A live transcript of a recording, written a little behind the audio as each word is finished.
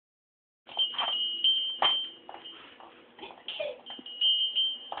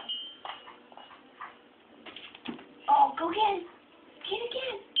again. Get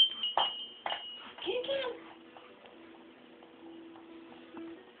again. Get again.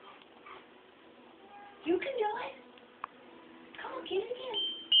 You can do it. Come on, get it again.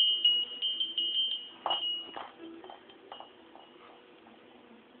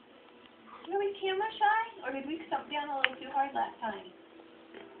 Are we camera shy, or did we stomp down a little too hard last time?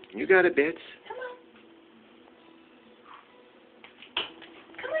 You got it, Bits. Come on.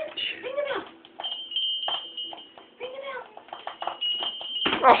 Come on. Ring the bell. Ring the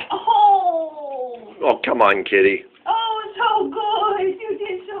bell. Oh, Oh. oh come on, kitty. Oh, so good. You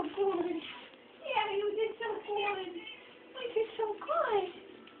did so good. Yeah, you did so good. I did so good.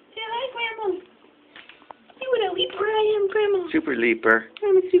 Say hi, Grandma. See what a leaper I am, Grandma. Super leaper.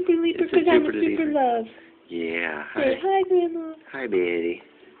 I'm a super leaper It's a because I'm a super super leaper. love. Yeah. Say hi, Grandma. Hi, Betty.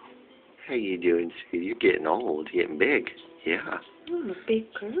 How you doing, sweetie? You're getting old. You're getting big. Yeah. I'm a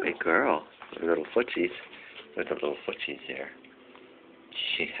big girl. Big girl. With little footsies. With the little footsies there.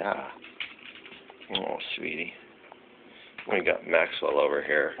 Yeah. Oh, sweetie. We got Maxwell over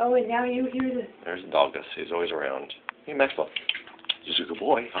here. Oh, and now you're the... There's Douglas. He's always around. Hey, Maxwell. You're a good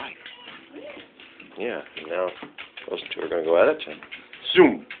boy. Hi. Yeah. And now those two are going to go at it. And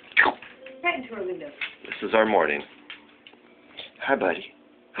zoom. Right into our window. This is our morning. Hi, buddy.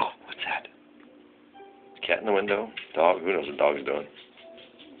 Oh, what's that? Cat in the window? Dog? Who knows what dog's doing?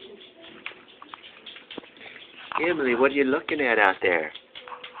 Emily, what are you looking at out there?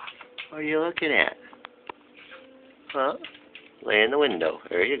 What are you looking at? Huh? Lay in the window.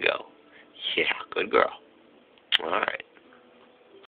 There you go. Yeah, good girl. All right.